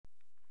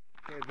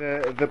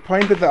The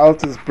point that the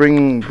Alter is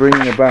bringing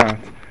about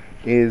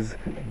is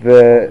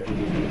the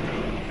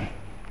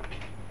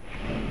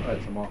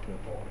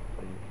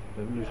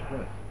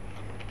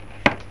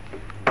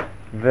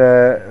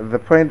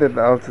point that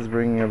the Alter is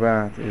bringing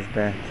about is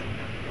that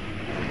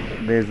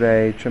there's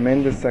a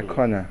tremendous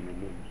sakana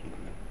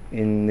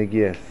in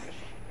Negias.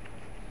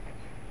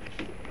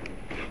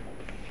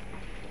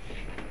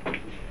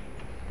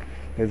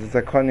 There's a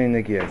sakana in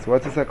Negias.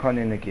 What's a sakana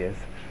in Negias?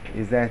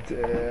 Is that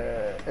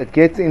it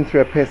gets into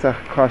a Pesach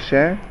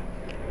kosher,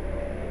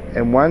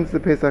 and once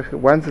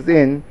it's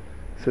in,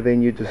 so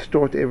then you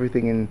distort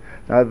everything. In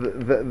now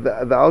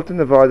the Alter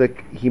Nevada,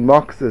 he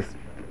mocks this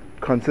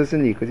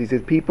consistently because he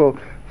says people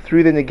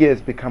through the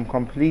Negias become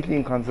completely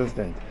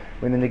inconsistent.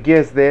 When the Negias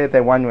is there,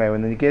 they're one way.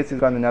 When the Negias is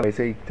gone another way.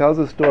 So he tells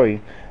a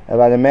story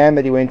about a man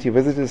that he went to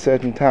visit a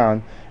certain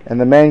town, and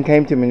the man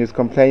came to him and was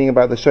complaining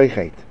about the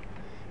shoichet.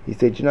 He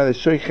said, "You know, the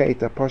shoichet,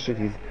 the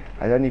poshet,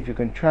 I don't know if you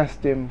can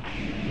trust him.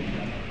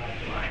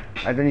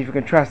 I don't know if you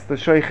can trust the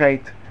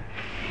shoichet.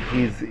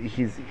 He's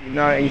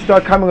and he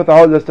started coming with a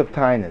whole list of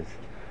tainas.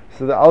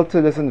 So the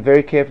Alter listened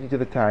very carefully to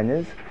the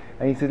tainas,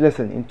 and he said,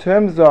 listen, in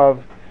terms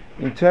of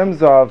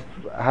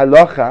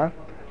halacha,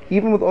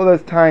 even with all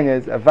those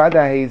tainas,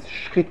 avada his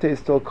shchita is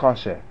still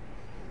kosher.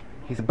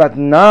 He said, but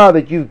now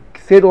that you've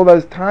said all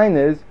those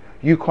tainas,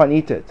 you can't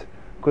eat it.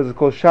 Because it's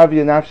called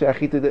shavya nafshe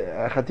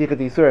achaticha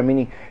d'isura,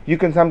 meaning you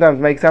can sometimes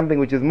make something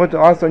which is mutter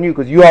also on you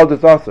because you hold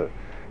this also.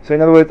 So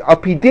in other words, al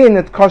pidin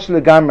it's kosher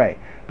legamrei,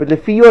 but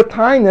lefi your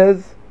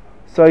tainas,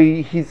 so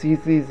you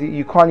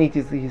can't eat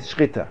his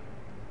shchita.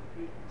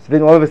 So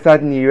then all of a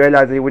sudden you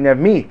realize that he wouldn't have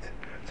meat.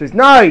 So it's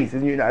nice,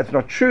 and it's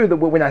not true that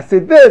when I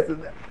said this,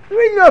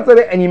 really not so.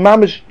 And he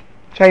mamish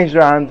changed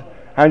around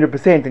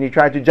 100%, and he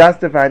tried to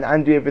justify and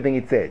undo everything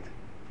he said.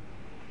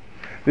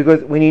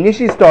 Because when he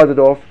initially started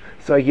off,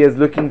 so he is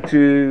looking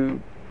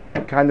to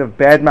kind of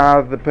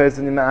badmouth the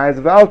person in the eyes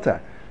of the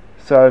Alter.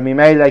 So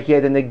Mimei, like he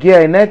had a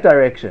negia in that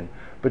direction.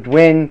 But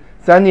when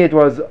suddenly it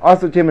was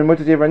also to him and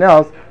mutter to everyone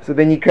else, so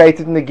then he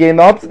created a negia in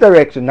the opposite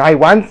direction. Now he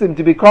wants him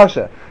to be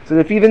kosher. So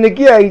if he's the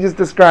negia, he just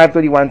describes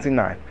what he wants in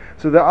life.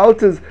 So the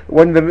Alter's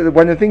one of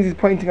the things he's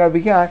pointing over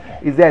here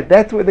is that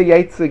that's where the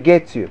Yetzer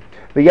gets you.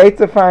 The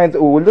Yetzer finds a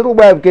little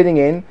way of getting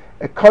in,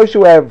 a kosher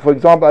way of, for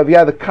example, over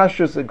here the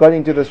kashrus got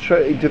into this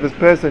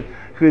person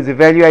who is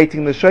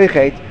evaluating the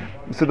shoichet.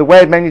 So the way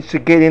it managed to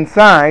get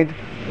inside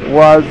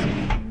was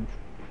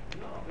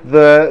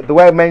the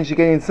way it managed to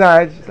get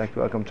inside. Just like to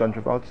welcome John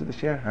Travolta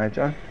this year. Hi,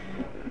 John.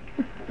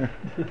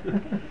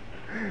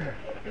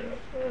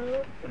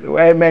 The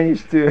way it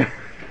managed to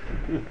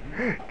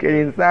get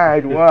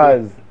inside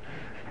was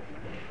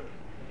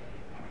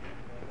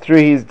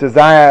through his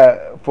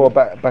desire for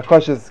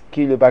bakoshes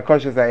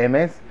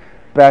ha'emes,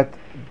 but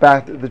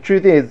the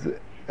truth is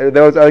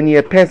there was only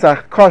a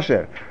Pesach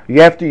kosher.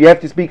 You have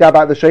to speak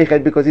about the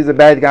shoichet because he's a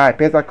bad guy.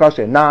 Pesach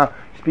kosher. Now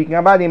speaking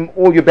about him,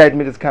 all your bad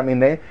mitzvahs come in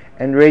there,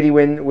 and really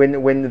when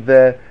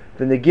the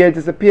negia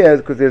disappears,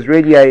 because there's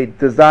really a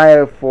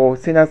desire for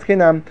sinas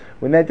chinam,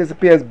 when that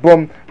disappears,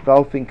 boom, the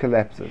whole thing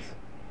collapses.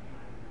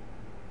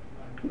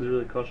 Was it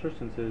really kosher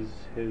since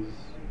his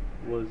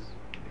was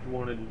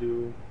wanted to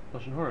do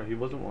lashon hara? He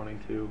wasn't wanting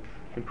to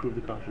improve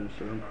the kashrus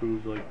or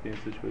improve like the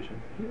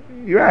situation.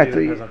 You're right.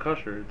 It's not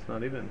kosher. It's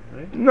not even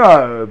right.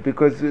 No,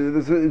 because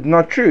it's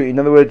not true. In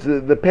other words,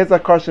 the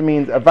Pesach kosher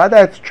means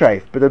avada it's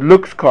treif, but it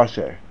looks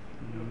kosher.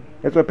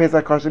 That's what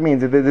Pesach kosher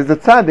means. There's a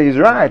tzad that he's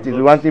right. He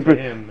wants to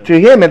improve. To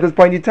him at this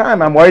point in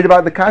time, I'm worried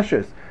about the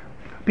kashrus.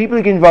 People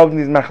who get involved in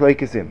these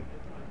machloikesim,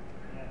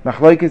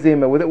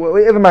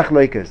 whatever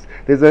machloikes.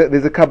 There's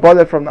a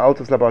Kabbalah from the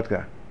Alter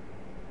Slabotka.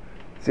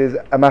 It says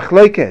a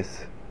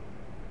machloikes.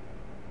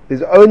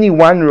 There's only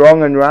one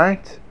wrong and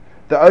right.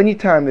 The only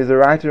time there's a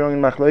right and wrong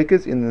in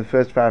machloikes in the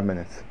first 5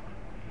 minutes.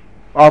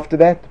 After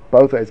that,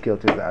 both are as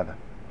guilty as the other.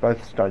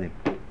 Both studying.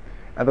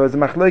 Otherwise, the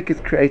machloikes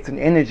creates an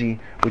energy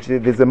which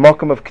there's a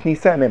mokum of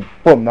knisa, and then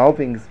boom, the whole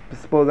thing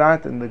spills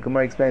out. And the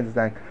Gemara explains it's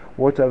like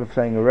water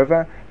overflowing a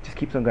river. It just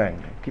keeps on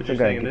going. Keeps on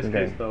going. In this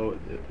case, though,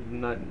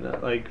 not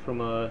like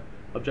from a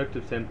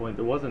objective standpoint,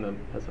 there wasn't a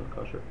Pesach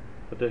kosher,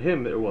 but to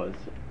him there was.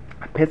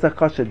 A Pesach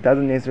kosher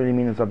doesn't necessarily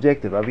mean it's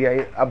objective.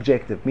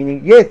 Objective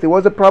meaning yes, there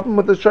was a problem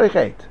with the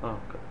shoichet. Oh,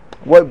 okay.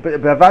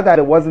 But Bavada,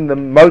 it wasn't the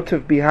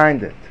motive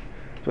behind it.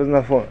 It wasn't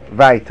the form.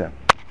 Weiter.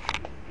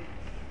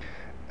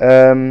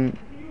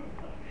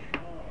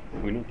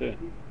 We're not there.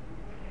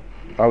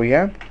 Are we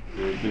here?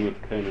 Yeah,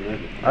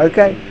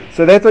 okay,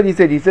 so that's what he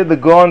said. He said the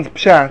Gaon's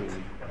pshat.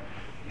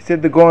 He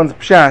said the Gaon's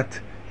pshat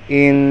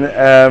in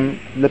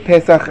the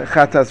Pesach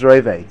Chatas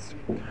Roivates.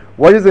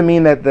 What does it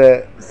mean that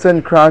the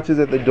sin crouches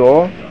at the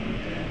door?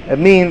 It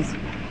means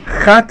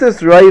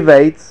Chatas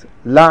Roivates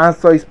la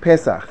asois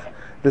Pesach.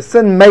 The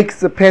sin makes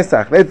the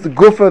Pesach. That's the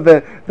gufa.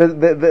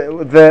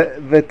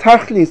 The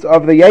tachlis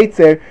of the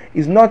Yetzer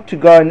is not to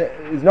go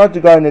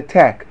and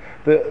attack.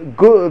 The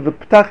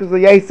tachlis of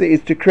the Yetzer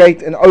is to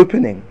create an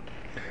opening.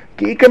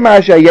 What the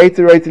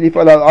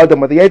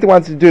Yetzer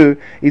wants to do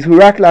is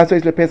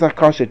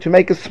to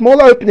make a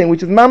small opening,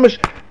 which is mamash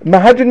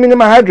mahadran min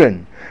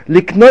mahadran.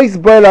 Liknois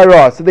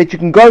boilara, so that you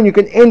can go and you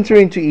can enter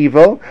into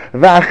evil.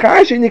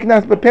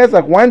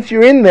 Once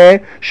you're in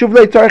there,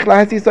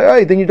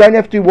 then you don't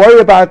have to worry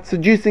about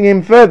seducing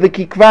him further.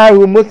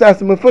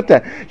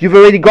 You've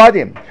already got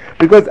him.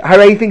 Because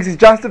he thinks he's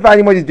justified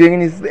in what he's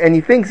doing, and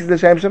he thinks he's the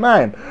Shem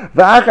Shemayim.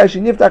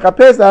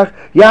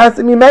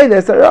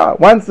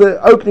 Once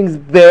the opening's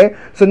there,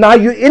 so now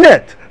you're in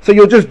it. So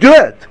you'll just do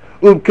it.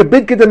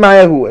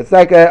 It's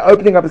like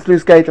opening up a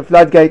sluice gate, a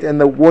floodgate,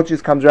 and the water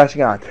just comes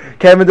rushing out.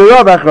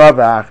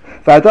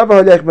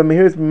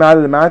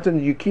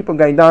 You keep on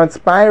going down,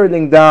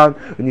 spiraling down,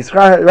 and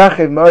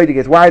it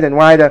gets wider and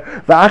wider.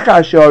 And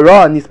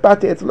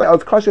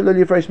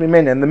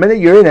the minute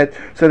you're in it,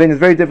 so then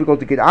it's very difficult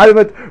to get out of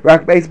it.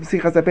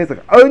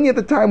 Only at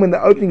the time when the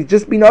opening's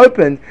just been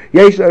opened,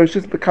 then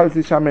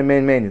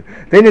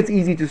it's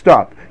easy to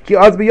stop.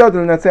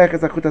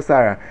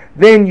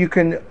 Then you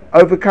can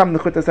overcome the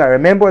Chut Asara.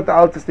 Remember what the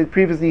Alter said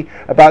previously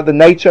about the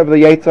nature of the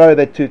Yetzirah,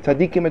 that to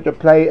Tzaddikim it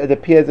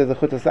appears as a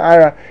Chut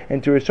Asara,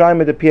 and to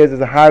Rishayim it appears as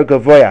a Har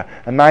Gavoya,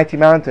 a mighty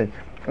mountain.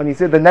 And he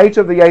said the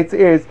nature of the Yetzirah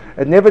is,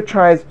 it never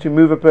tries to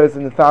move a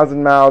person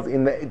 1,000 miles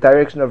in the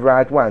direction of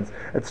right once.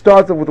 It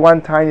starts off with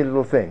one tiny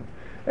little thing.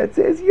 It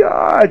says, do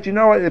you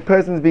know what the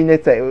person's been,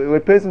 let's say, when a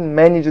person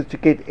manages to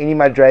get any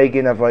Madrega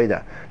in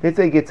Avodah, let's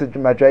say he gets a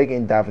Madrega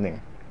in Davening,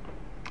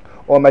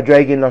 or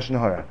Madrega in Lashon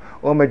Hara,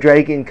 or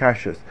Madrega in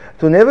Kashrus.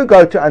 It will never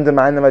go to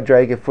undermine the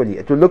Madrega fully.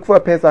 It will look for a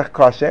Pesach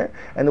Kosher,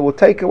 and it will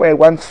take away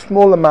one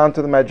small amount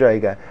of the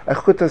Madrega, a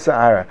Chut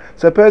Sa'ara.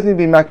 So a person will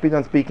be makbid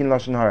on speaking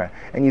Lashon Hara,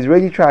 and he's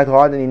really tried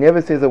hard, and he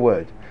never says a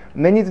word.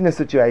 And then he's in a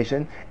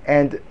situation,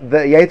 and the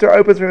Yeter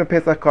opens for him a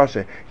Pesach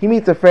Kosher. He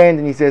meets a friend,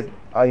 and he says,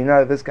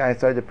 this guy is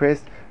so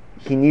depressed,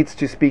 he needs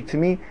to speak to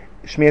me.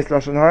 Shmiras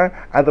Lashon Hara,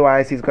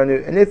 otherwise he's going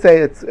to, and let's say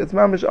it's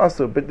mamash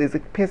also, but there's a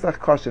Pesach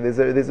Kosher,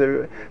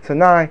 so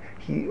now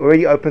he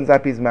already opens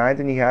up his mind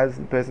and he has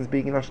the person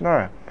speaking Lashon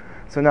Hara.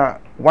 So now,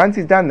 once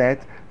he's done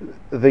that,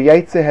 the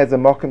Yetzer has a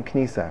Mokum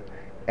Knisa,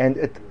 and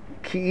it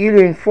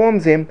Ki'ilu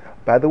informs him,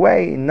 by the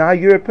way, now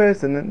you're a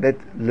person that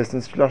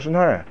listens to Lashon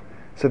Hara.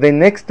 So then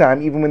next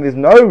time, even when there's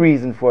no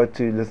reason for it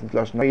to listen to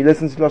Lashon Hara, he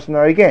listens to Lashon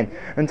Hara again.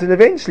 Until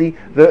eventually,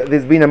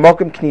 there's been a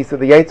Mokum Knisa,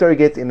 the Yetzirah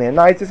gets in there.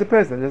 Now it's just a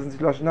person that listens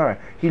to Lashon Hara.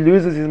 He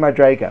loses his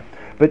Madrega.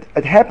 But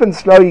it happens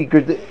slowly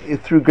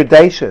through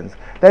gradations.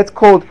 That's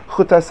called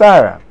Chut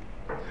Asara.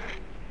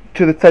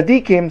 To the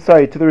Tzaddikim,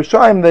 to the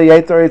Rishayim, the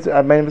Yetzirah is,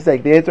 I made a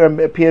mistake, the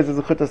Yetzirah appears as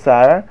a Chut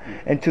Asara,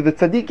 and to the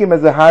Tzaddikim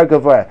as a Har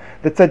Gavoya.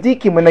 The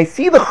Tzaddikim, when they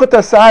see the Chut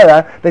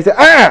Asara, they say,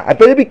 I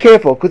better be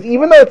careful, because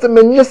even though it's a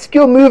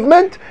minuscule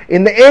movement,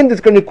 in the end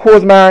it's going to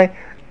cause my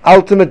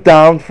ultimate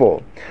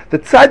downfall. The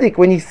Tzaddik,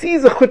 when he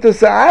sees a Chut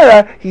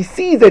Asara, he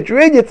sees that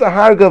really it's a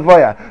Har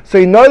Gavoya,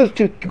 so he knows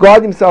to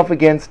guard himself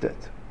against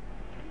it.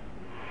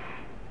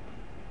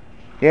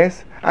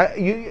 Yes?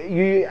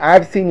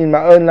 I've seen in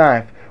my own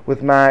life,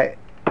 with my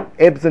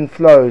ebbs and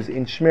flows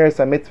in Shmiras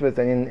HaMitzvahs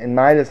and in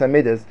Ma'alos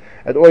HaMidas,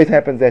 it always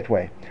happens that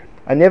way.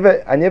 I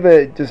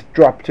never just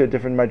drop to a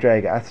different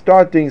Madrega. I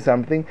start doing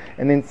something,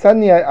 and then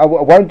suddenly I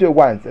won't do it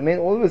once, and then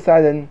all of a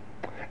sudden,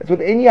 it's with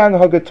any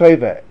Hanhaga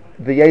Tova,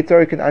 the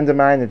Yetzirah can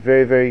undermine it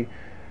very, very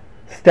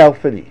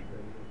stealthily.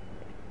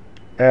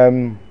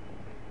 And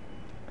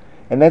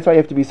that's why you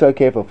have to be so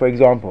careful. For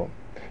example,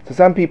 so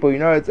some people,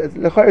 it's a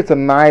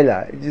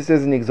Maila, just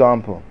as an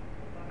example.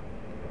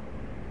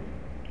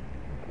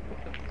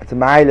 It's a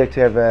Maila to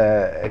have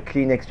a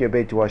Kli next to your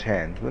bed to wash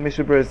hands. The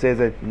Mishnah Berurah says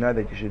that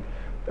that you should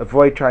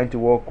avoid trying to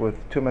walk with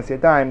Tumas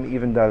Yadayim,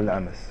 even Dal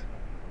Amas.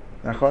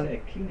 A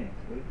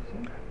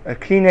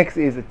Kleenex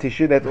is a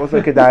tissue that's also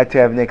kedai to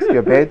have next to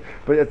your bed,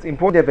 but it's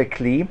important to have a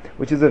Kli,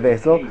 which is a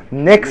vessel,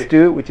 next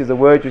to, which is a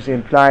word which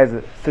implies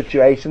a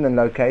situation and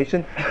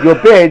location, your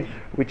bed,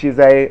 which is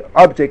a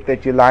object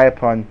that you lie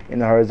upon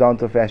in a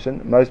horizontal fashion,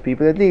 most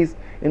people at least,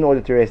 in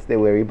order to rest their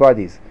weary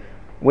bodies.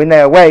 When they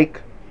awake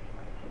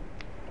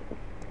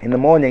in the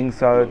morning,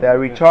 so they are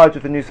recharged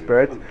with a new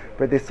spirit,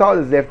 but their soul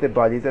has left their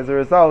bodies. As a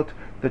result,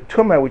 the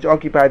tumah which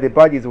occupied their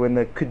bodies when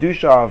the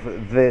kedusha of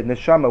the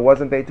neshama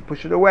wasn't there to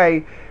push it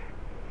away,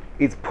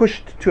 is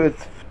pushed to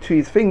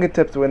his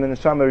fingertips when the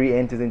neshama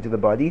re-enters into the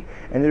body,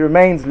 and it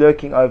remains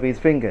lurking over his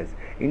fingers.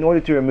 In order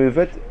to remove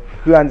it,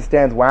 who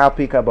understands why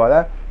Pi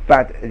Kabbalah,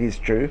 but it is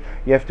true,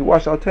 you have to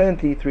wash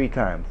alternately 3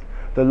 times.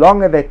 The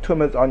longer that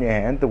tumah is on your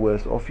hand, the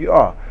worse off you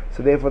are.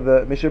 So therefore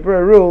the Mishnah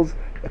Berurah rules,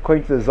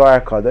 according to the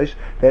Zohar Kodesh,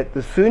 that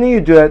the sooner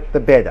you do it, the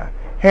better.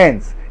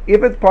 Hence,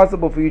 if it's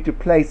possible for you to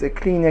place a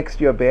Kli next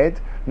to your bed,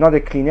 not a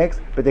Kleenex,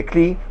 but a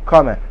Kli,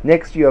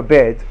 next to your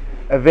bed,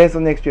 a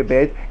vessel next to your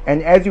bed,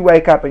 and as you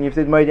wake up and you've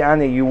said Moed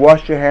Ani, you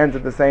wash your hands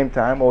at the same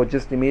time, or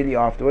just immediately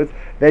afterwards,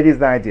 that is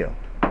the ideal.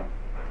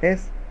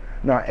 Yes?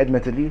 Now,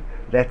 admittedly,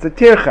 that's a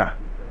tircha,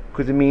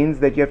 because it means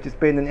that you have to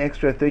spend an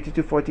extra 30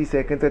 to 40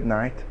 seconds at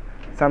night,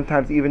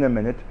 sometimes even a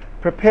minute,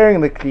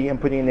 preparing the Kli and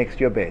putting it next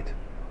to your bed.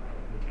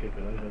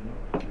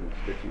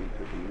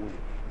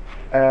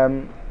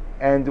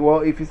 And well,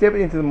 if you step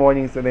it into the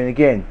morning, so then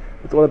again,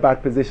 it's all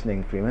about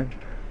positioning, Freeman.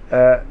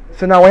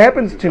 So now what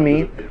happens to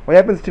me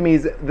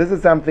is this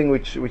is something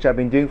which I've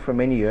been doing for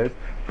many years,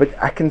 but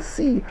I can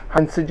see how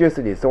insidious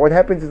it is. So what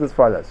happens is as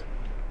follows.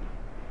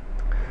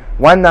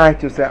 One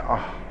night you'll say,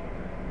 oh,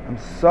 I'm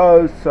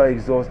so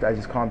exhausted, I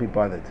just can't be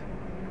bothered.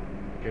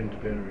 Getting to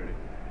bed already.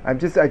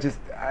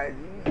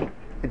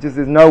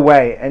 There's no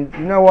way. And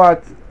you know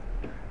what?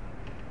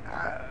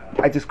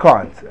 I just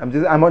can't.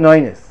 I'm an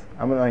honest.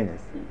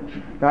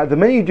 Now, the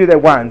minute you do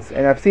that once,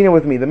 and I've seen it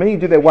with me, the minute you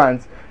do that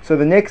once, so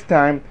the next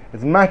time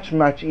it's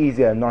much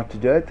easier not to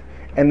do it.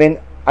 And then,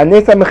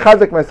 unless I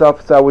mechazek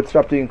myself, so I would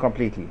stop doing it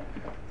completely.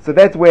 So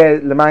that's where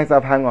Lemais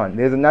I've hung on.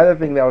 There's another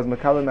thing that I was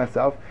mekabel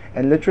myself,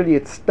 and literally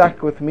it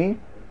stuck with me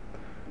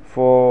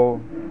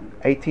for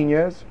 18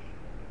 years.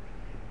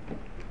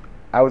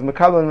 I was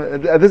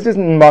mekabel. This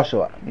isn't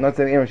martial. I'm not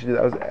saying anyone should do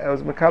that. I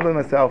was mekabel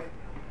myself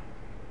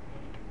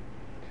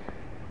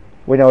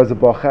when I was a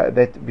bocha,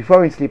 that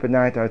before I sleep at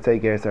night I would say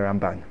Geras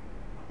Ramban.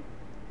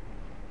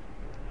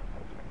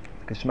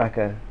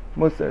 Kashmaka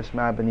Musa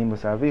Shma Bani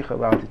Musa Avicha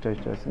Va'ati Tosh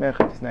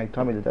Tosmecha Tisnai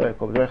Tomi L'Derech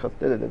Kol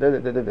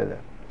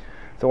L'Derech.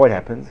 So what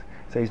happens?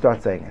 So you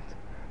start saying it.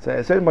 So at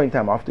a certain point in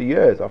time, after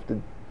years,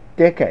 after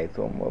decades,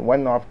 or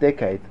 1.5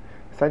 decades,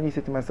 suddenly you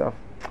say to myself,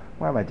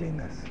 why am I doing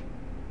this?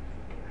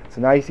 So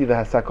now you see the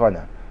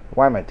hasakana.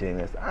 Why am I doing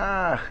this?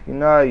 You're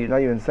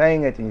not even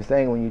saying it, and you're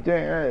saying when you're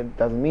doing it, it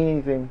doesn't mean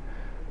anything.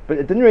 But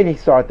it didn't really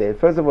start there.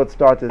 First of all, it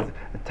started,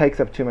 it takes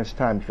up too much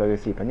time before I go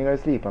to sleep. And you go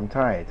to sleep, I'm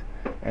tired.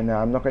 And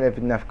I'm not going to have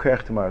enough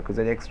koach tomorrow, because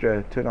that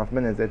extra 2.5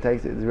 minutes that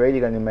takes is really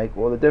going to make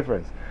all the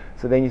difference.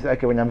 So then you say,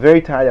 okay, when I'm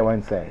very tired, I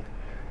won't say it.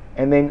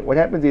 And then what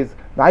happens is,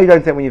 now you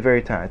don't say it when you're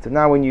very tired. So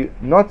now when you're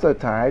not so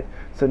tired,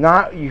 so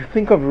now you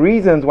think of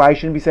reasons why you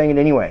shouldn't be saying it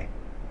anyway.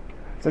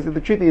 So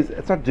the truth is,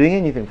 it's not doing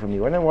anything for me.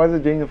 Why is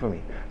it doing it for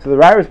me? So the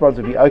right response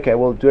would be, okay,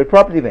 well, do it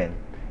properly then.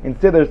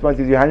 Instead, the response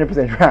is, you're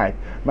 100% right.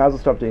 Might as well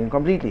stop doing it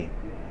completely.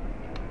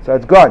 So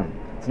it's gone.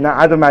 It's now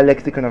out of my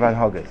lexicon of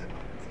anhogas.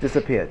 It's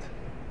disappeared.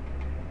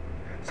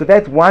 So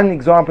that's one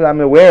example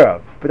I'm aware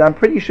of. But I'm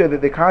pretty sure that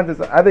there are countless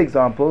other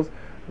examples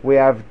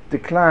where I've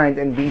declined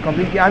and been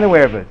completely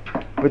unaware of it.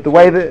 But the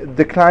way the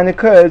decline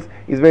occurs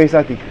is very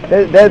subtle.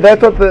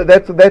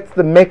 That's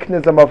the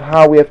mechanism of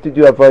how we have to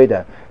do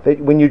avodah. That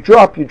when you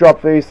drop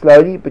very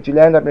slowly, but you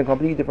land up in a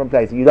completely different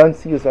place. You don't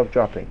see yourself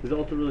dropping. Is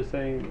also really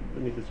saying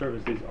beneath the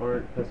surface these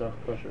aren't Pesach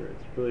kosher.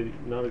 It's really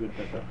not a good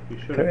Pesach. You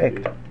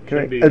shouldn't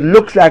Correct. Be, it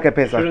looks like a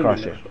Pesach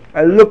kosher.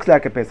 It looks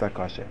like a Pesach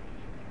kosher.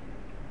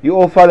 You're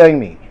all following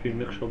me. Do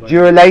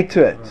you relate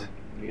to it?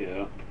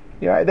 Yeah.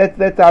 Yeah.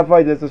 That's our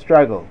avodah. That's a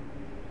struggle.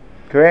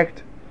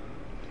 Correct.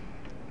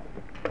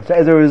 So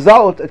as a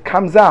result, it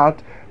comes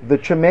out the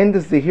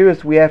tremendous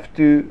zehirus we have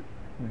to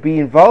be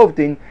involved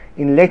in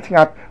letting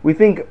up. We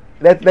think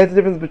that's the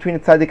difference between a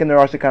tzaddik and the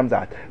rasha comes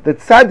out. The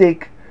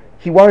tzaddik,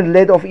 he won't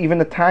let off even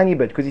a tiny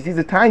bit, because he sees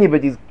a tiny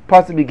bit, he's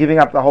possibly giving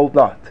up the whole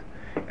lot.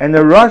 And the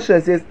rasha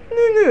says,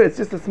 no, it's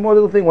just a small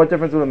little thing, what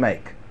difference will it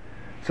make?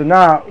 So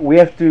now we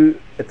have to,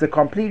 it's a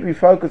complete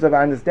refocus of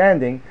our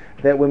understanding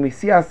that when we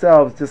see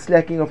ourselves just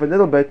slacking off a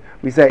little bit,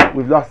 we say,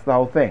 we've lost the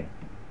whole thing.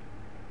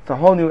 It's a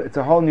whole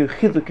new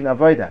chizuk in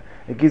avodah.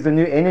 It gives a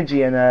new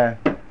energy and an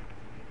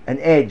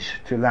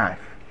edge to life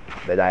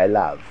that I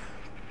love.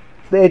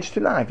 It's the edge to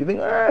life. You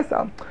think,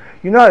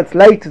 it's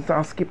late, so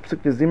I'll skip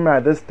Suk the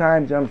Zimra this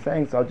time. You know what I'm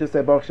saying? So I'll just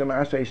say Baruch Shem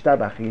Asher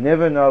Ishtabach. You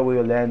never know where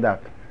you'll end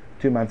up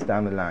 2 months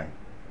down the line.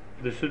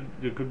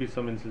 There could be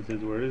some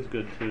instances where it is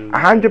good to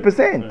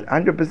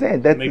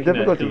 100%. That's the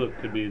difficulty.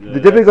 The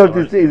difficulty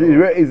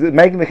is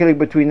making the chiluk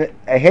between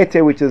a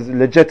heter, which is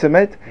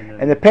legitimate,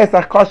 and a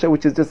pesach kosher,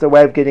 which is just a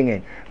way of getting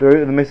in. The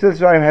Mesilas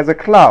Yesharim has a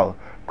klal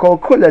called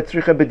kula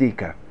tzricha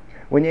bedika.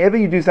 Whenever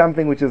you do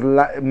something which is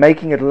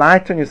making it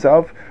light on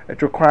yourself,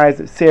 it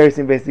requires serious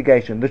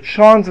investigation. The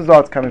chances are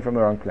it's coming from the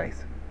wrong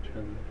place.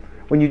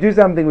 When you do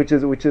something which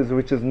is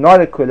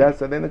not a kula,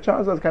 so then the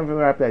chances are it's coming from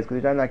the right place, because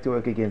we don't like to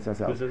work against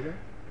ourselves.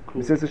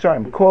 Mesilas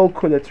Yesharim, call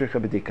kula tzricha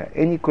bedika.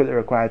 Any kula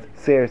requires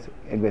serious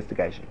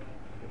investigation.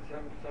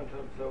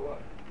 Sometimes, so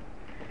what?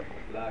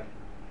 Like,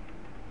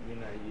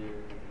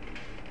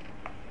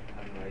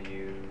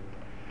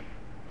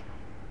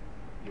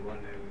 you want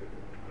to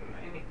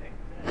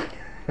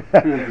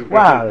anything.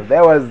 Wow,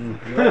 that was.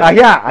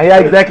 I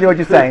hear exactly what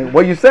you're saying.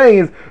 What you're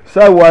saying is,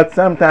 so what?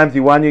 Sometimes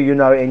you want you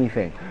know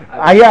anything.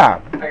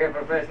 Yeah. Okay,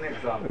 for first next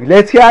example.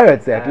 Let's hear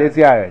it, Zach. Let's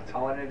hear it.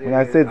 When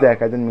I said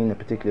Zach, I didn't mean a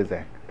particular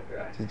Zach.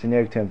 It's a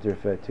generic term to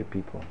refer to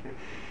people.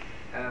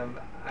 I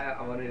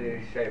wanted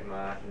to shave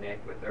my neck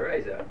with a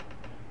razor.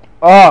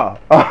 Oh!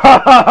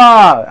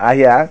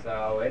 Yeah. So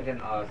I went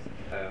and asked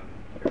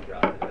who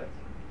drafted it.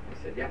 He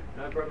said, yeah,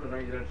 no problem as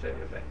long as you don't shave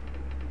your face.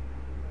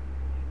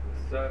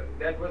 So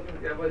that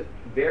was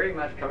very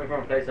much coming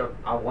from a place of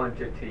I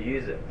wanted to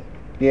use it.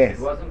 Yes.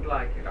 It wasn't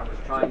like I was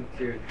trying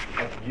to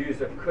use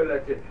a cooler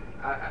to...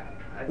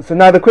 So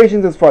now the question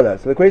is as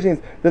follows. So the question is,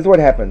 this is what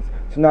happens.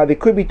 So now there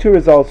could be 2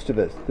 results to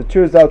this. The 2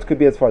 results could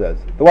be as follows.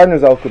 The one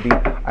result could be,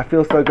 I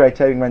feel so great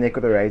shaving my neck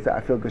with a razor.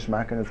 I feel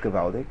geschmack and it's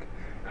gewaldig.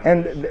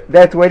 And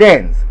that's where it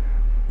ends.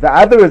 The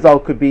other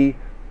result could be,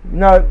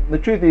 no, the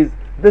truth is,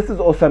 this is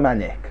also my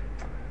neck.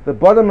 the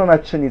bottom of my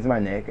chin is my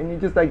neck, and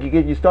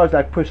you start to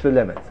like push the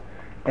limits,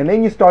 and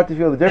then you start to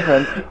feel the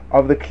difference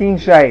of the clean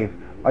shave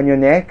on your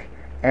neck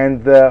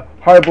and the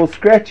horrible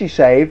scratchy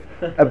shave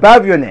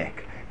above your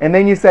neck, and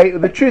then you say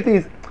the truth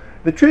is,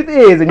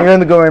 and you're in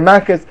the Gomer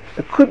Marcus,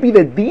 it could be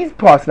that these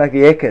parts, like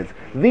the ekers,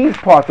 these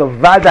parts are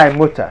vadai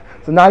mutter.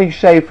 So now you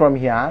shave from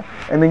here,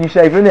 and then you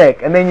shave your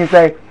neck, and then you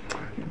say,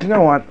 do you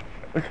know what?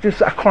 It's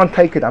just I can't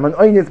take it. I'm an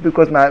onion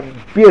because my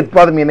beard's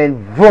bothering me, and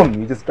then vroom,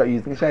 you just start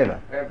using a shaver.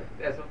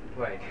 That's not the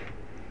point.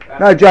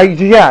 No, I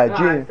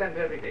understand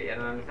perfectly,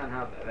 and I understand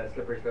how that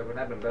slippery slope would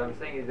happen. But I'm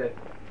saying is that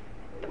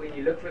when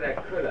you look for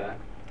that colour,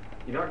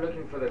 you're not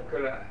looking for the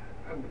colour.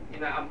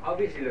 I'm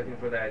obviously looking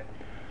for that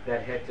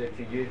head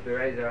to use the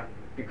razor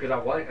because I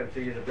want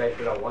to use the blade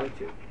because I want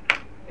to.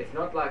 It's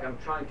not like I'm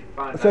trying to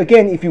find. So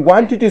again, if you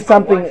want to do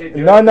something,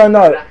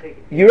 no,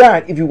 you're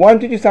right. If you want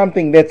to do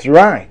something that's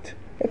right,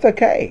 it's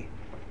okay.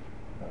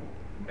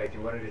 If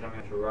you want to do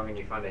something that's wrong and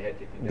you find a head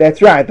to do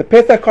that's right. The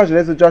Pesach Kosher,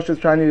 that's what Josh was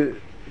trying to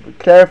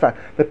clarify.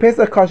 The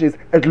Pesach Kosher is,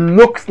 it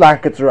looks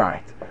like it's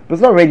right, but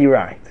it's not really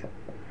right.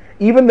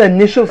 Even the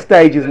initial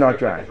stage is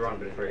not right. It's wrong,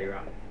 but it's really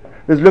right.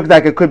 This looks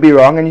like it could be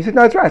wrong, and you said,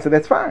 no, it's right, so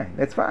that's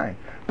fine.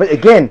 But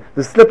again,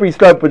 the slippery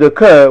slope would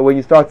occur when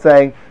you start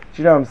saying,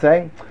 do you know what I'm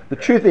saying? The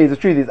truth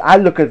is, I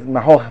look at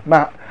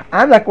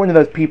I'm like one of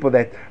those people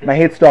that my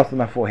head starts with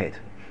my forehead.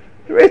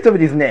 The rest of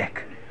it is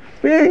neck.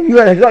 You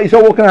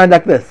start walking around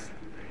like this.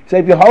 So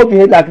if you hold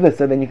your head like this,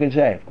 so then you can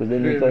shave. Because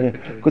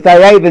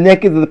the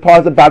neck is the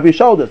part above your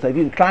shoulders. So if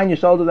you incline your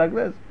shoulders like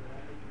this.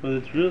 Well,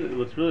 what's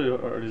really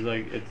hard is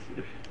like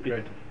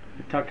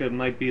Taka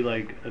might be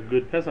like a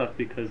good Pesach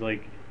because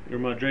like you're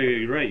Madrega,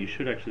 you're right, you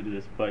should actually do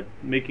this, but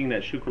making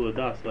that shukul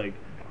adas, like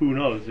who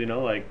knows,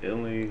 like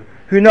only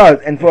who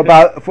knows. And for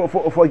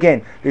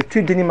again, there's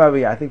two dinim over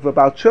here. I think for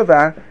about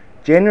tshuva,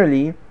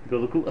 generally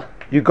going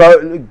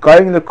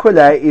the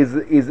kula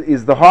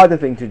is the harder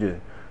thing to do.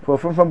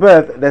 From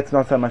birth, that's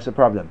not so much a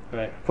problem.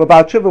 Right. For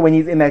Baal Tshuva, when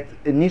he's in that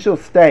initial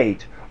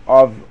stage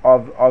of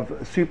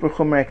super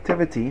chumrah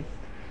activity,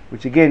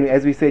 which again,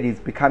 as we said, is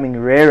becoming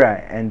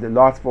rarer and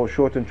lasts for a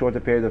shorter and shorter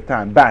period of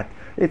time. But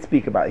let's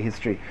speak about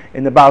history.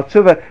 In the Baal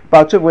Tshuva,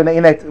 when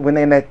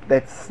they're in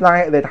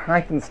that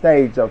heightened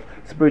stage of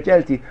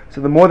spirituality, so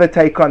the more they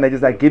take on, they're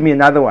just like, give me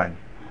another one,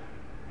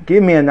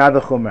 give me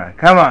another chumrah.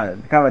 Come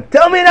on,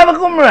 tell me another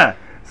chumrah.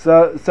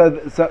 So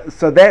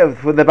there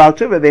for the Baal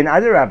Tshuva, then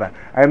Adarabba.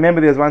 I remember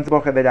there was one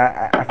tzibachah that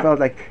I felt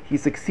like he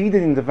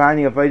succeeded in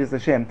defining avodas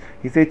Hashem.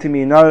 He said to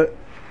me,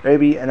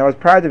 Rabbi, and I was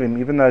proud of him,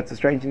 even though it's a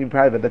strange thing to be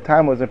proud of. At the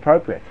time, was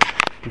appropriate.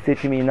 He said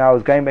to me, I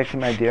was going back to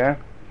my dira,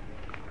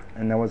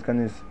 and I was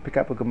going to pick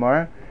up a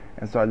Gemara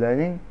and start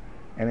learning,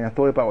 and then I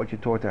thought about what you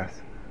taught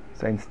us.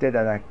 So instead,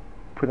 I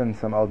put on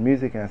some old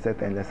music and I sat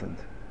there and listened.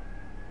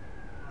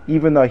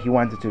 Even though he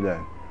wanted to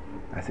learn,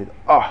 I said,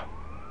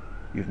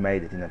 you've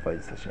made it in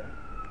avodas Hashem.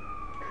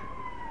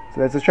 So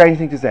that's a strange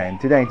thing to say.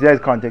 And in today's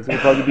context, it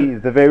would probably be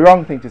the very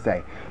wrong thing to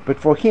say. But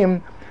for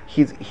him,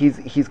 his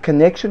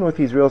connection with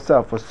his real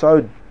self was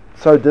so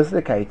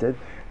dislocated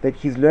that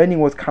his learning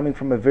was coming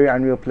from a very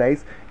unreal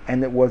place,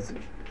 and it was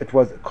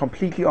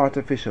completely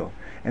artificial.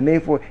 And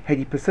therefore, had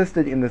he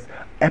persisted in this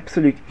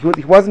absolute, he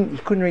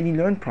couldn't really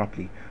learn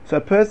properly. So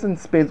a person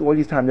spends all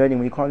his time learning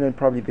when he can't learn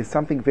properly. There's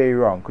something very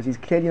wrong, because he's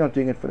clearly not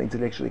doing it for the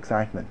intellectual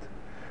excitement.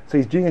 So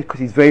he's doing it because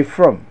he's very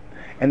frum.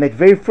 And that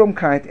very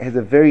frumkeit has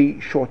a very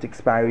short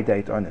expiry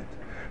date on it.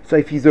 So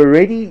if he's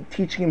already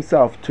teaching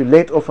himself to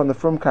let off on the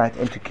frumkeit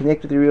and to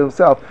connect with the real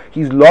self,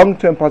 his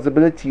long-term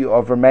possibility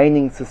of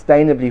remaining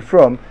sustainably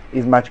frum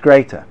is much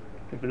greater.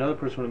 If another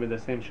person would have made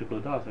that same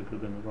shukul adas, it could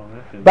have been the wrong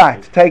action.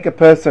 But take a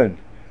person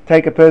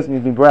who's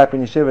been brought up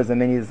in yeshivas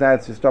and then he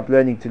decides to stop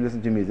learning to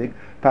listen to music.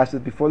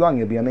 Past before long,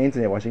 he'll be on the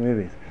internet watching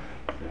movies.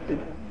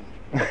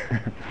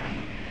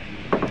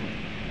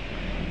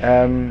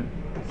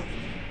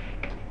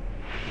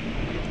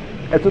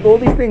 It's with all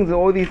these things,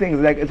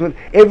 like it's with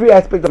every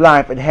aspect of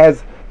life, it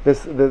has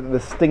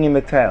the sting in the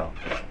tail.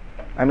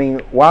 I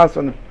mean, whilst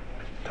on the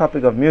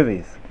topic of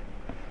movies,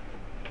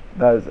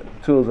 those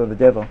tools of the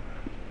devil,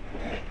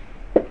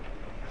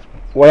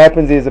 what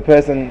happens is it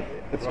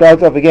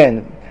starts off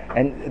again,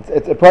 and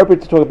it's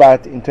appropriate to talk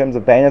about in terms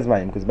of Bein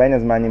Hazmanim, because Bein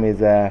Hazmanim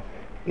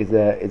is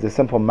a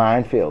simple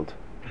minefield,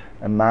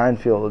 a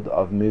minefield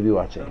of movie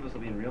watching. Some of us will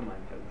be in real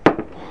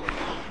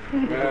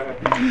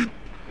minefields.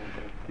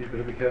 You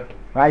better be careful.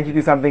 Why don't you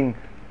do something?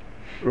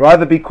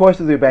 Rather be cautious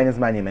with your Bein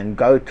Hazmanim and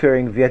go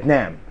touring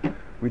Vietnam.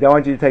 We don't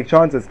want you to take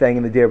chances staying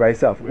in the deer by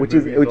yourself, there's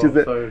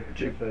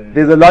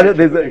a lot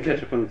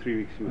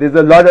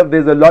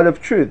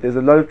of truth. There's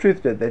a lot of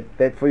truth to it.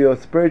 That for your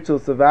spiritual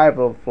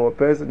survival, for a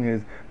person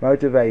who's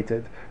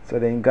motivated, so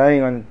then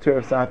going on a tour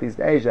of Southeast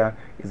Asia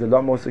is a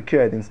lot more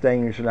secure than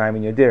staying in Yerushalayim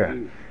in your dira.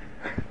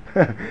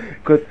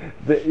 Because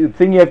the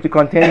thing you have to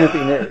contend with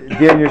in a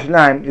dira in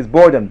Yerushalayim is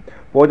boredom.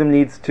 Boredom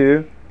leads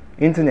to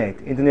internet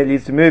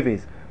leads to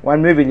movies,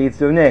 one movie leads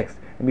to the next,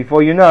 and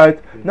before you know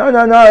it, no.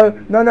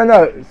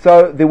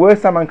 So there were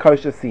some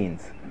unkosher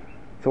scenes.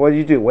 So what did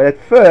you do? Well, at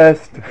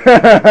first,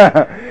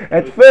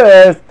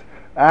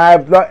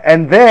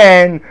 And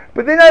then,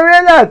 but then I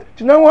realized,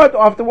 do you know what?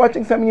 After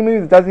watching so many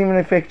movies, it doesn't even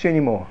affect you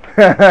anymore.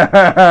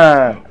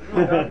 Without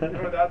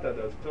that,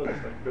 though, it's still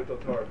just like Bittul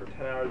Torah for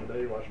 10 hours a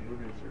day watching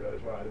movies. You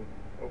realize, wow, I didn't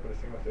open a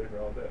single sefer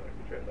all day.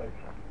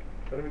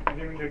 You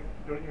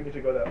don't even need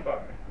to go that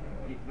far.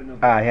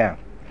 Yeah.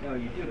 No,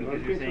 you do,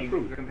 because you're saying,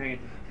 you're comparing it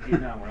to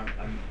Vietnam, where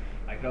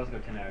I could also go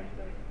 10 hours a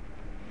day.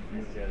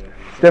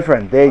 It's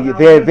different.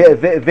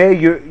 There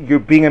you're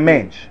being a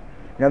mensch.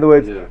 In other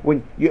words,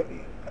 when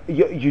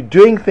you're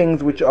doing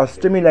things which are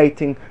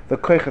stimulating the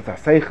koiches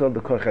haseichel,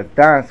 the koiches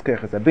das,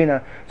 koiches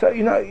abina. So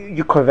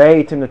you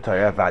koveit in the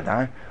Torah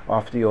vada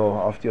after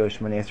your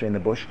Shmoneh Esrei in the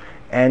bush,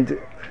 and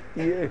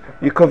you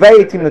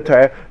koveit in the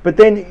Torah. But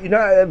then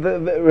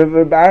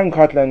the Aaron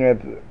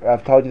Kotler,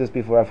 I've told you this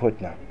before, Rav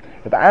Hutner.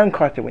 But Aaron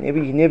Kotler,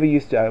 he never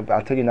used to.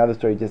 I'll tell you another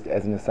story just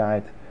as an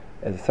aside,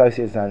 as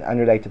associated and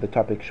unrelated to the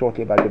topic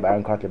shortly about Reb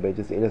Aaron Kotler, but it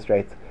just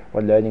illustrates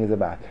what learning is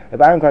about. Reb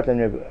Aaron Kotler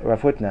and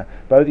Rav Hutner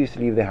both used to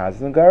leave their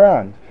houses and go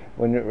around.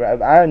 When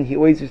Rav Aaron, he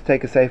always used to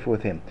take a sefer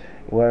with him,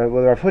 where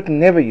Rav Hutner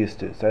never used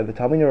to. So the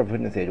Talmud of Rav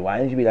Hutner said, "Why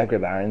don't you be like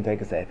Rav Aaron and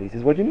take a sefer?" He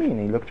says, "What do you mean?"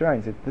 And he looked around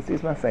and said, "This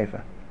is my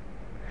sefer."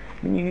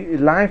 I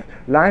mean, life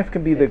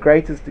can be the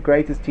greatest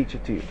teacher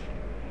to you.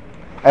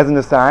 As an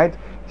aside,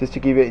 just to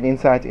give you an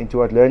insight into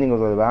what learning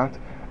was all about,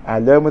 I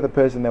learned with a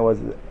person that was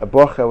a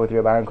bocher with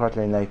Reb Aaron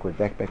Kotler in Lakewood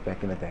back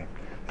in the day.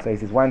 So he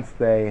says once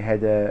they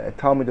had a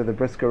Talmud of the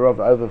Brisker Rov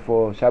over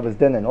for Shabbos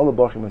dinner, and all the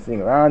bochim were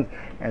sitting around,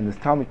 and this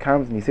Talmud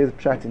comes and he says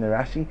pshat in the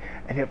Rashi,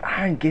 and Reb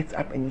Aaron gets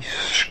up and he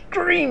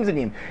screams at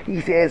him.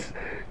 He says,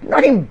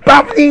 "Not in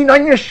Bavli,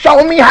 not in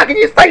Yerushalmi, how can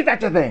you say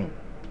such a thing?"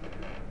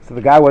 So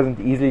the guy wasn't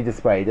easily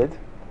dissuaded,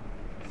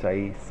 so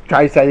he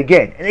tried to say it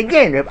again, and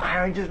again Reb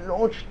Aaron just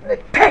launched an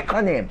attack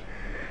on him.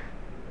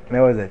 And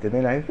that was it. And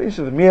then I finished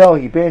the meal,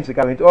 he benched, the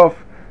guy went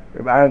off.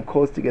 Reb Aaron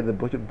calls together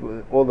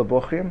all the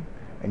bochim,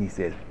 and he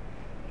says,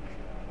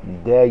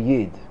 "Der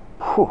Yid,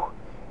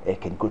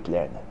 can good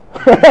learn it."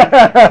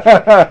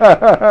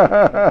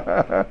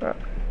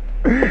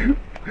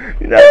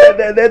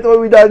 That's what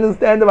we don't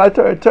understand about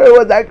Torah. Torah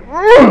was like,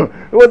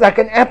 it was like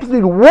an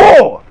absolute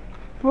war.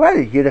 Well,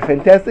 he had a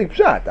fantastic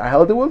pshat. I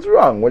held it was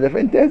wrong. What a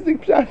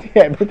fantastic pshat he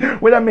had. But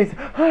when I mean,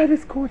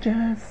 that's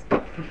gorgeous.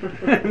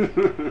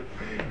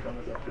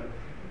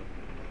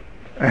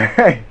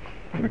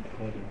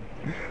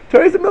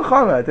 Torah is a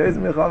milchama.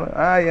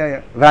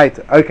 Yeah. Right,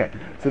 okay.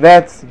 So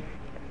that's,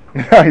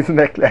 isn't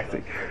that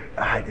classic?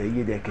 The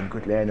Yidek can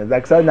good learn. It's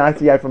like so nice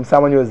to hear from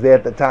someone who was there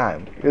at the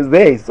time. He was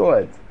there, he saw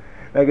it.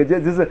 Like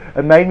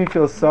it made me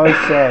feel so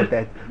sad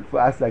that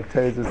for us, like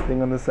Torah is this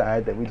thing on the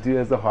side that we do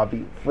as a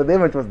hobby. For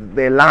them, it was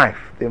their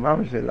life, their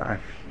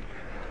life.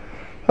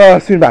 Oh,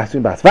 soon bas.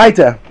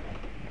 Weiter.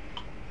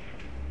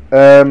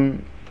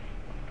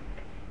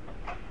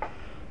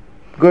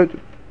 Good.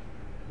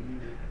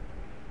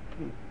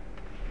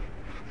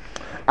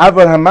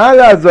 Aval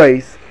hamala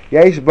azois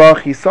yesh bo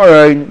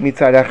chisaron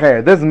mitzad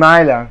acher. This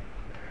mila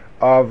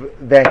of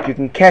that you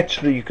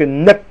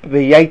can nip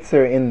the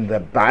yetzer in the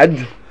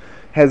bud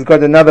has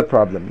got another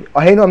problem.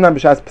 If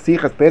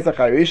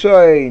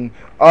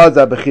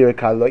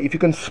you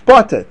can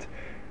spot it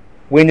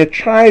when it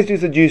tries to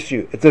seduce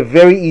you, it's a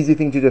very easy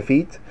thing to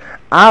defeat.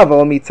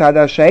 Aval mitzad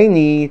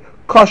hasheni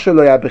kosher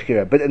lo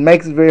yabechira, but it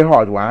makes it very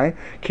hard. Why?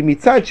 Ki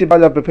mitzad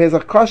shebalav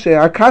bepesach kosher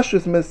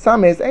hakashrus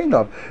mesames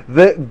einov.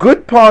 The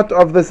good part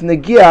of this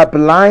negia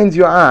blinds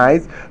your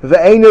eyes.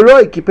 Ve'ein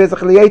roi ki pesach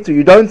liyetzer.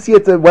 You don't see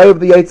it the way of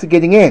the yetzer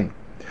getting in.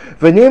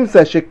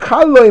 V'nimsa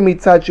shekal lo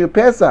mitzad shu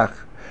pesach.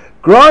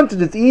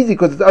 Granted, it's easy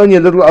because it's only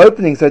a little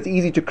opening, so it's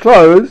easy to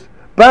close.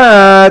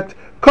 But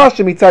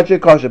kosher mitzad shu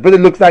kosher. But it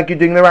looks like you're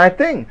doing the right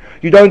thing.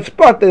 You don't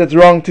spot that it's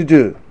wrong to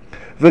do.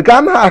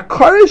 V'gam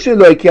ha'akor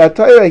shelo ki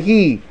ha'torah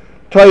hi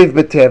Toiv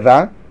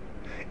b'teva,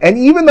 and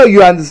even though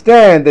you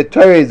understand that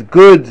Torah is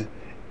good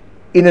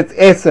in its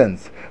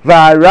essence,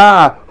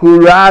 v'ara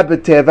hura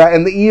b'teva,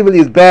 and the evil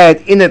is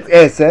bad in its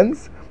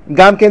essence,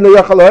 gam ken lo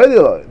yachal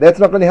ha'olilo. That's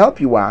not going to help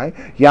you. Why?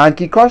 Yan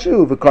ki kosher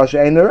v'kosher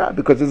ein ra,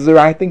 because this is the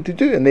right thing to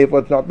do, and therefore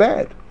it's not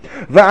bad.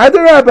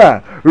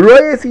 V'adarabba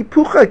royes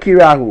hipucha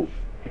kirahu.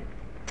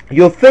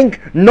 You'll think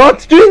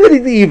not doing it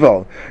is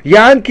evil.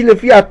 Yan ki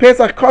lefi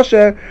ha'pesach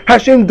kosher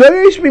Hashem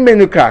dorish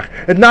mimenu kach.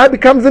 It now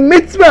becomes a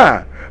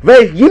mitzvah.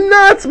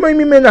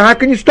 How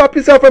can you stop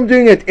yourself from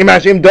doing it? If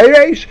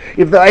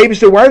the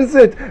Eibusher wants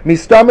it,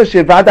 it's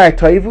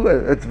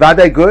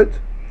vaday good.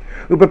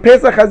 And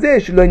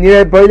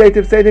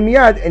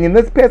in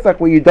this Pesach,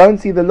 where you don't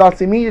see the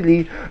loss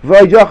immediately,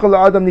 and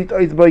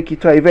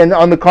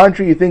on the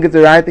contrary, you think it's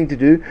the right thing to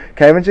do,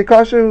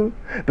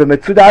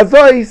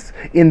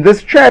 in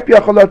this trap,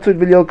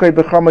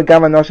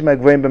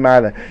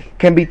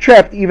 can be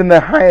trapped even the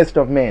highest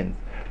of men.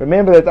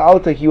 Remember that the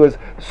Alter, he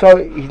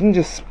didn't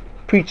just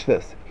preach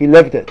this, he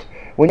lived it.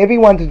 Whenever he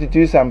wanted to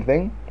do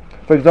something,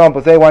 for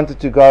example, say he wanted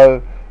to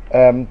go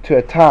to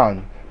a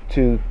town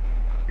to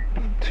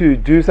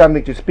do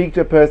something, to speak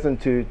to a person,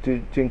 to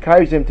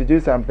encourage them to do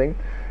something,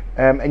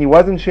 and he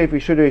wasn't sure if he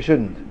should or he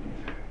shouldn't,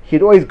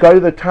 he'd always go to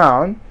the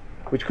town,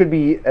 which could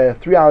be a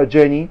 3-hour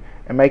journey,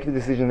 and make the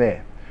decision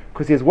there.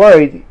 because he was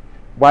worried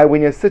why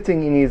when you're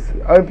sitting in his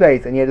own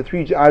place and he had a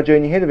 3-hour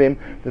journey ahead of him,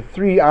 the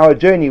 3-hour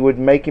journey would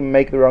make him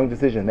make the wrong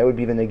decision. That would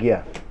be the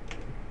negia.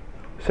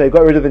 So he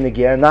got rid of the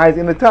negia, and now he's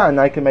in the town,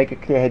 now he can make a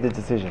clear-headed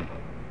decision.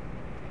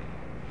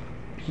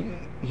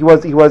 He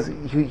was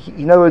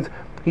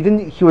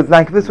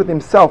like this with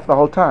himself the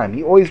whole time.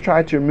 He always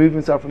tried to remove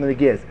himself from the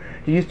negias.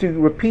 He used to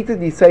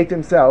repeatedly say to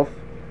himself,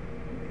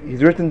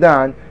 he's written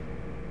down,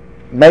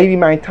 maybe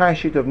my entire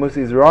sheet of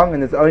Musa is wrong,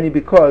 and it's only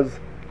because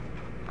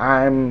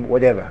I'm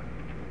whatever.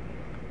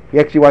 He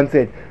actually once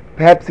said,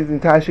 perhaps his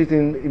entire sheet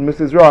in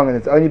Musa is wrong, and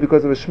it's only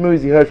because of a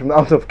shmooze he heard from the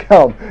Alter of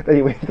Kelm that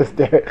he went this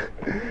derech.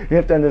 You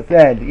have to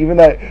understand, even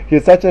though he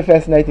was such a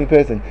fascinating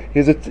person,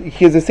 he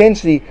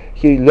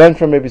learned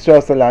from Rabbi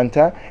Yisrael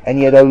Salanta, and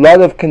he had a lot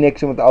of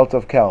connection with the Alter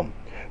of Kelm.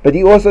 But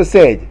he also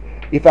said,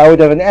 if I would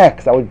have an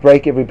axe, I would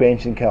break every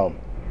bench in Kelm.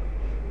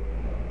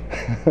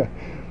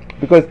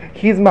 Because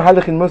his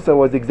Mahalach in Musa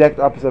was the exact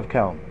opposite of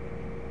Kelm.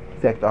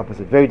 Exact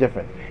opposite, very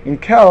different. In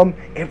Kelm,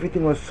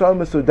 everything was so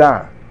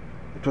masudar.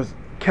 It was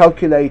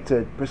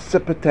calculated,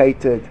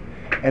 precipitated,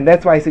 and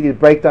that's why he said he'd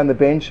break down the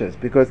benches,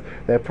 because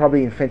they're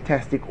probably in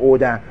fantastic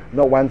order,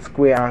 not one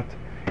square out.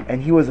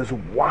 And he was this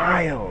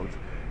wild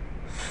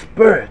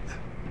spirit.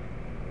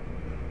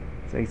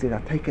 So he said,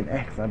 I'll take an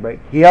axe and I'll break.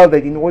 He held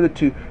that in order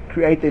to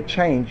create that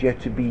change, you had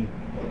to be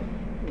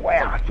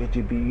wild,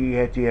 you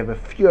had to have a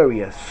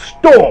furious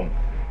storm.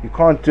 You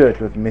can't do it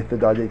with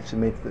methodology,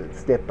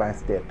 step by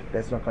step.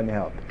 That's not going to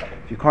help.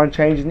 If you can't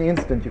change in an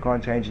instant, you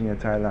can't change in your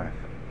entire life.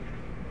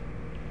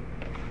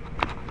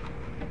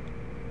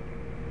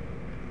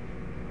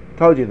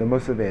 Told you the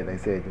Musa there, they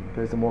said. The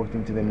person walked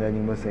into them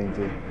learning Musa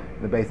into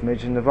the base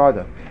Medrash in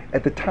Nevada.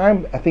 At the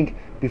time, I think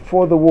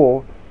before the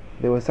war,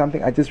 there was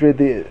something, I just read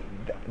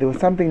there was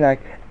something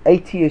like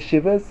 80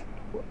 yeshivas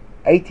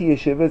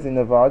in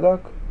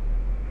Nevada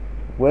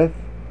with,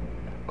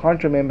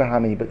 can't remember how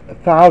many, but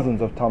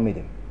thousands of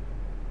Talmidim.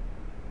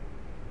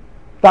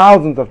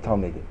 Thousands of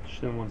Talmidim.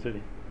 Just in one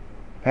city.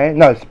 Hey?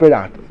 No, spread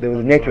out. There was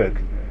a network.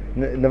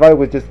 Nevada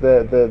was just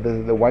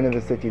the one in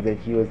the city that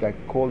he was like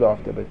called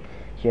after, but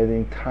he had an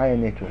entire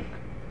network.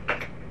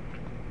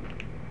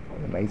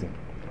 Amazing.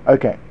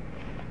 Okay,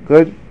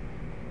 good.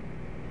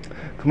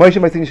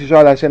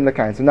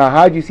 So now,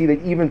 how do you see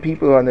that even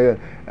people who are on the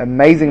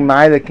amazing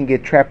Maila can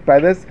get trapped by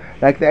this?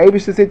 Like the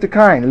Eibishter said to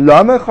Cain,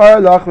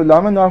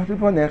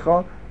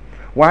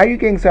 why are you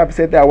getting so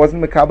upset that I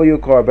wasn't Mekabel your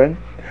korban?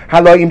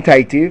 Halo im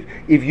taitiv.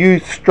 If you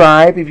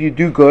strive, if you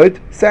do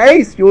good,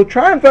 seis, you'll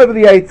triumph over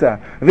the Yetzer.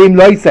 V'im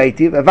lo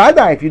yisaitiv,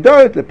 avada. If you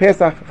don't, the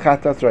Pesach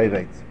chatas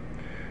roivetz.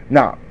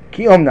 Now,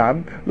 ki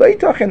omnam lo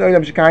yitochen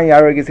olam shekain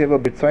yareg is hevel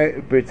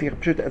b'tzich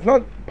pshuta. It's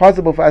not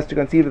possible for us to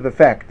conceive of the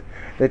fact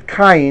that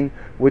Cain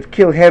would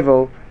kill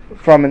Hevel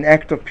from an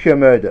act of pure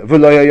murder. And there's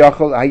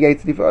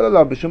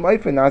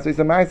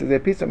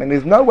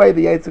no way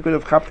the Yetzer could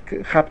have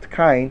chapped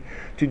Cain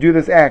to do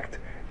this act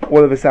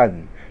all of a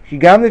sudden.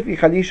 Even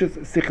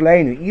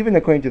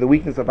according to the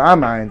weakness of our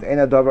minds,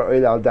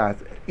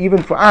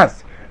 even for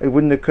us, it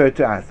wouldn't occur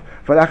to us.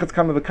 In that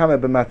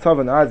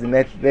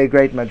their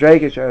great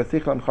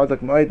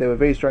madrega, they were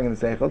very strong in the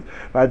seichels.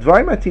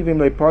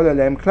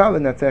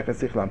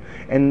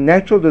 And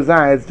natural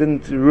desires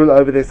didn't rule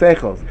over their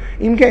seichels.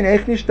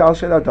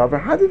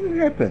 How did it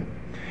happen?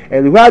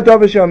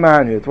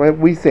 It's what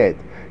we said.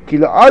 A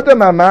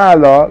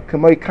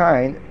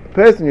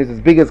person who's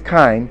as big as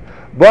Cain,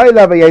 the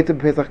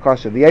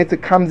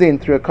Yetzer comes in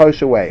through a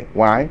kosher way.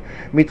 Why?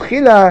 He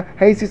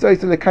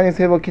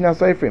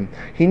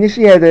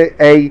initially had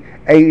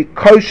a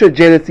kosher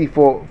jealousy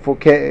for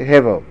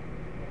Hevel,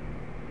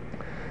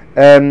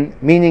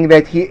 meaning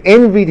that he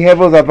envied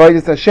Hevel's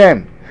avodas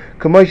Hashem.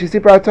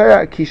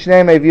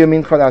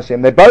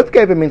 They both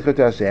gave a mincha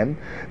to Hashem.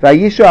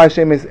 Vayishu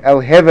Hashem is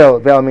el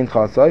Hevel ve'el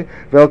minchasoi,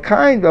 ve'el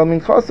Cain ve'el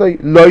minchasoi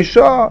lo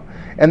shah.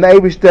 And the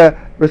Eibishter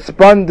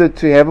responded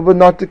to Hevel, but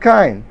not to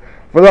Cain.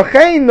 In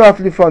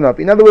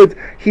other words,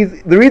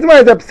 the reason why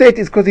he's upset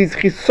is because he's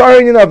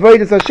chisaron in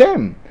avodas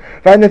Hashem.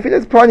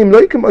 It's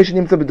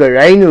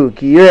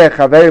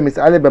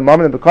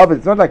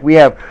not like we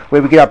have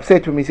where we get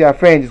upset when we see our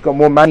friend who's got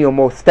more money or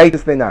more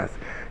status than us.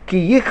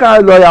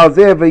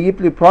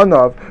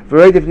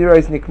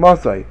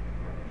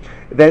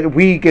 That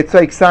we get so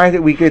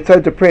excited, we get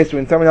so depressed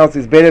when someone else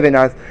is better than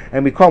us,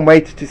 and we can't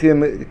wait to see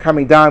them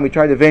coming down. We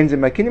try to avenge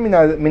them. That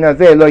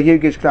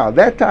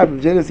type of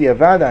jealousy,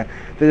 avada,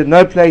 that had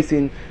no place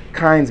in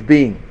Cain's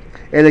being.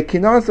 He was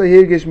jealous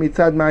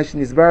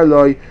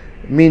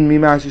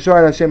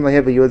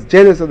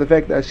of the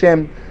fact that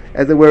Hashem,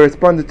 as it were,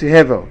 responded to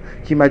Hevel.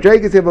 He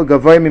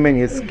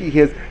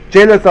is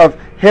jealous of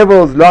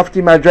Hevel's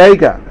lofty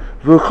madrega.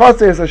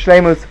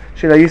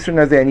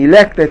 And he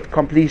lacked that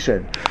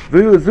completion.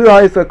 The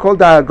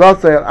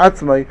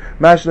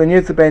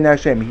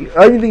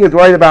only thing he was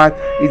worried about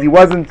is he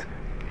wasn't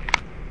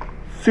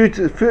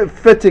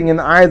fitting in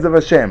the eyes of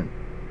Hashem.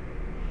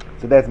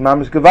 So that's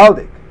mamish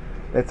gevaldik.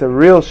 That's a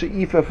real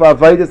she'ifa for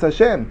avodas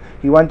Hashem.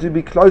 He wanted to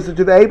be closer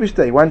to the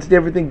Eibishter. He wanted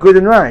everything good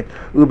and right.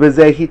 So now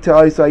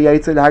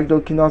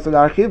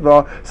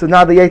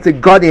the Yetzer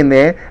got in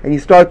there, and he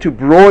started to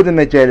broaden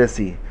the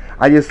jealousy.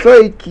 Because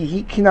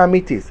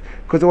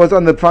it was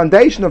on the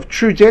foundation of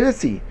true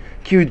jealousy.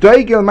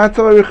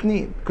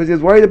 Because he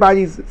was worried about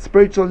his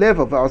spiritual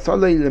level.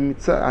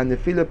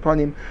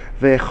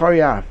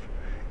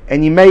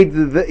 And he made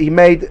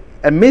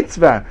a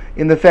mitzvah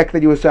in the fact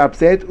that he was so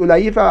upset.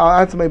 Maybe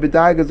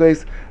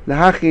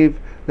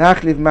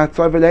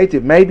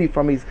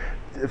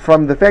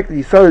from the fact that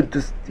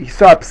he's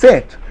so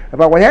upset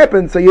about what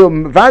happened, so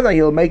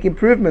he'll make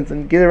improvements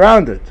and get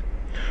around it.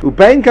 But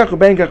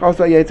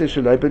also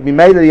but we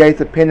made the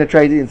Yetzer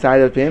penetrated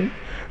inside of him,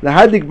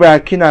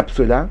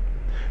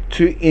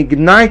 to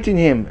ignite in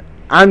him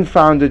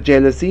unfounded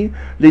jealousy,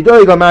 that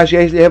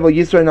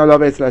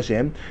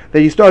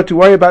he started to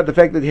worry about the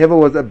fact that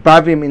Hevel was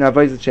above him in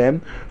Avodas Hashem,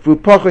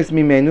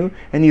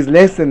 and he's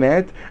less than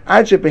that,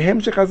 until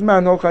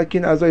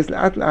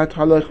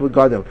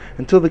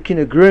the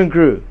kinah grew and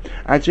grew,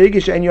 until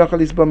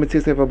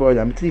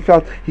he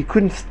felt he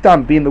couldn't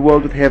stomp being in the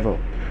world with Hevel,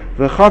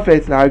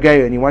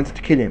 and he wanted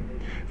to kill him.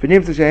 So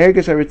even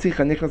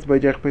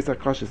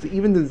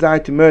the desire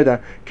to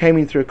murder came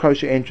in through a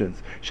kosher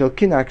entrance. Shel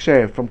kinah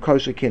aksher, from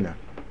kosher kinah.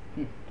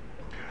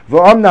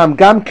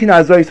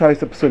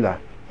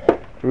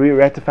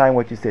 Ratifying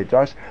what you said,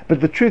 Josh.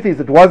 But the truth is,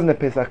 it wasn't a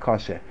Pesach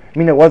kosher. I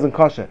mean, it wasn't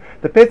kosher.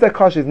 The Pesach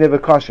kosher is never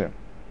kosher.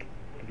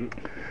 It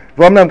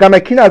was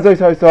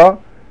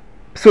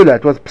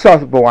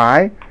psula.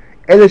 Why?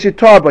 He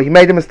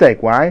made a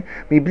mistake. Why?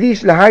 He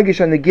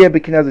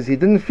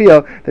didn't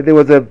feel that there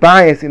was a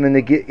bias in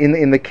the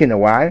kinah.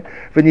 Why?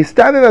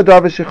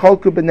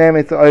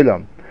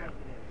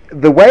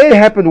 The way it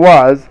happened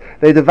was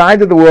they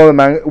divided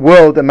the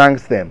world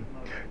amongst them.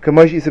 Cain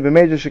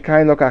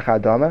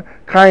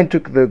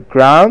took the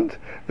ground,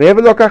 and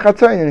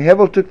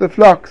Hevel took the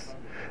flocks.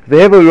 And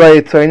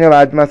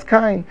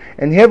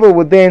Hevel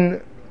would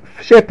then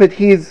shepherd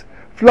his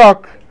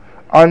flock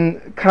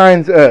on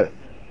Cain's earth.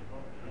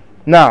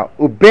 Now,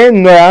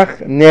 Ben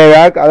Noach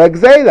nerag al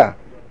gzeila.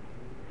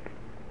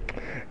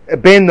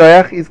 Ben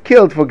Noach is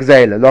killed for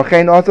gzeila.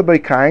 Lochein also by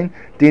Cain,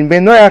 din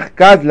Ben Noach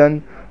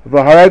gazlan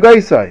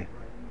v'haragoisai.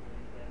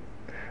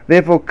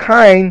 Therefore,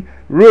 Cain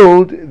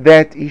ruled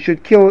that he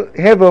should kill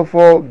Hevel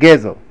for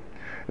gezel.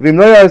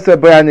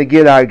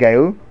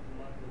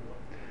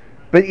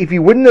 But if he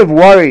wouldn't have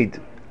worried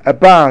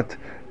about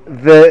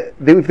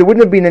if there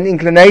wouldn't have been an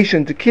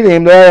inclination to kill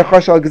him, he wouldn't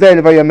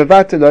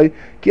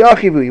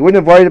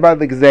have worried about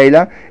the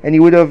gzeila, and he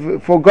would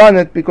have forgone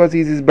it because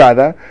he's his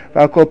brother.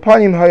 And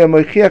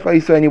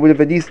he would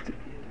have at least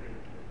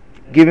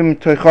given him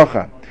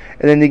toichocha.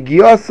 And then the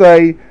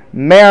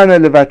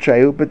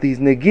but his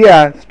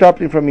negia stopped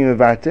him from being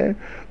mevater.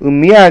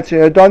 And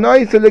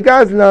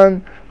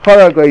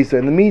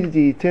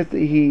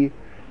immediately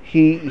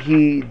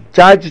he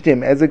judged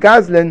him as a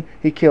gazlan.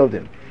 He killed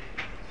him.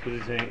 So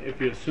he's saying,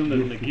 if you assume that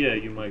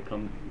Nagia, you might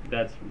come.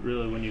 That's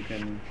really when you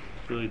can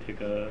really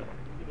take a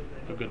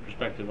good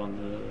perspective on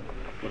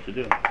what to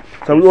do.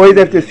 So we always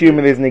have to assume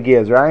there's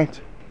Nagias, right?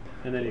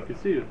 And then you can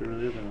see if it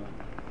really is or not.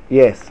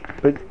 Yes,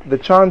 but the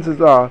chances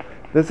are,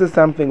 this is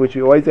something which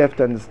we always have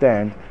to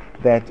understand,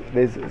 that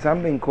there's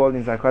something called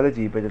in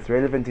psychology, but it's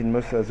relevant in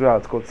Musa as well.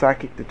 It's called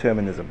psychic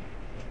determinism.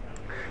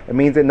 It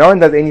means that no one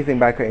does anything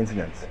by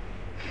coincidence.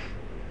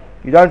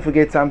 You don't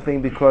forget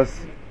something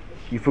because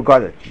you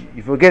forgot it.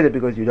 You forget it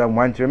because you don't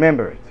want to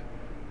remember it.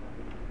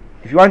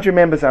 If you want to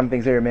remember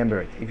something, say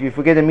remember it. If you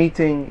forget a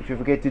meeting, if you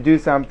forget to do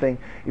something,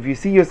 if you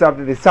see yourself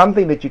that there's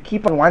something that you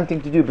keep on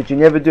wanting to do but you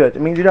never do it,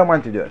 it means you don't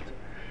want to do it.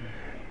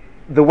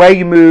 The way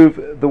you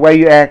move, the way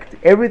you act,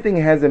 everything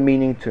has a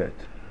meaning to it.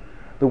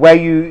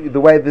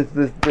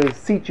 The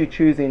seat you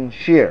choose in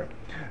shir,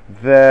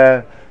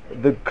 the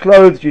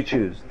clothes you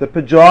choose, the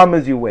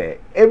pajamas you wear,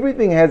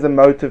 everything has a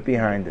motive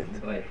behind it.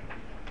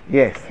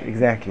 Yes,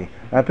 exactly.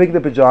 I picked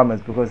the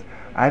pajamas because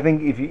I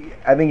think if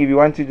you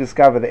want to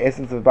discover the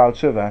essence of Baal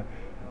Tshuva,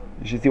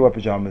 you should see what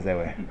pajamas they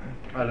wear.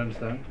 I don't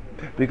understand.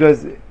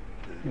 Because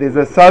there's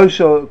a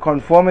social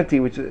conformity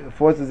which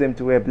forces them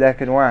to wear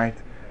black and white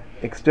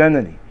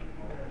externally.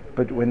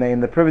 But when they're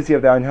in the privacy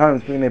of their own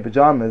homes, putting their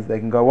pajamas, they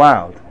can go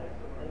wild.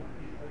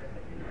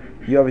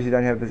 You obviously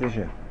don't have this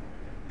issue.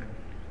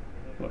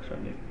 What's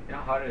that mean? You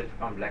know how it is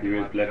from black You and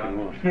use white. black and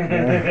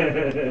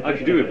white. I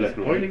could do with black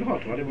and white. Boiling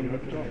hot. Why do you want to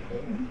have pajamas?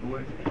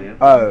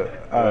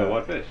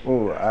 White fish.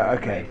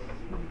 Okay.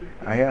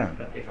 Yeah.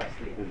 If I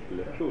sleep.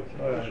 Left shorts.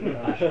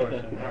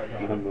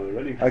 I'm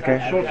running. Okay.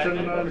 Shorts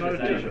and no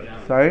t-shirt.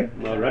 Sorry?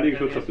 My running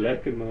shorts are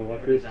black and my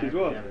white vest is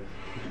white.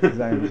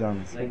 Design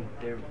pajamas.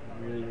 Like they're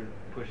really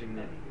pushing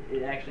that.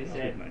 It actually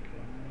said,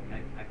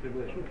 I could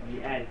look.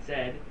 The ad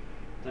said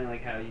something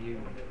like how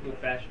you look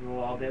fashionable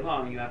all day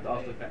long. You have to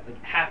also look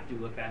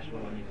fashionable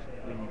when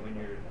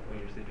you're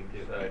sleeping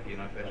too. So if you're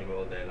not fashionable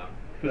all day long.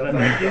 Was that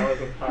Nike?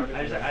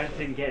 I just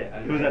didn't get it.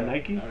 Was that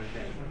Nike? No, it was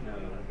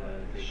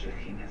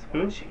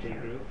Who? J.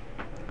 Crew.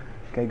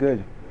 Okay,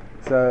 good.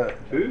 So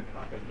Who?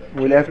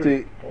 we'll have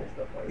to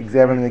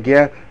examine the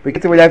gear.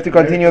 But we'll have to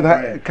continue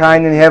with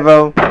Kain and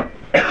Hevel.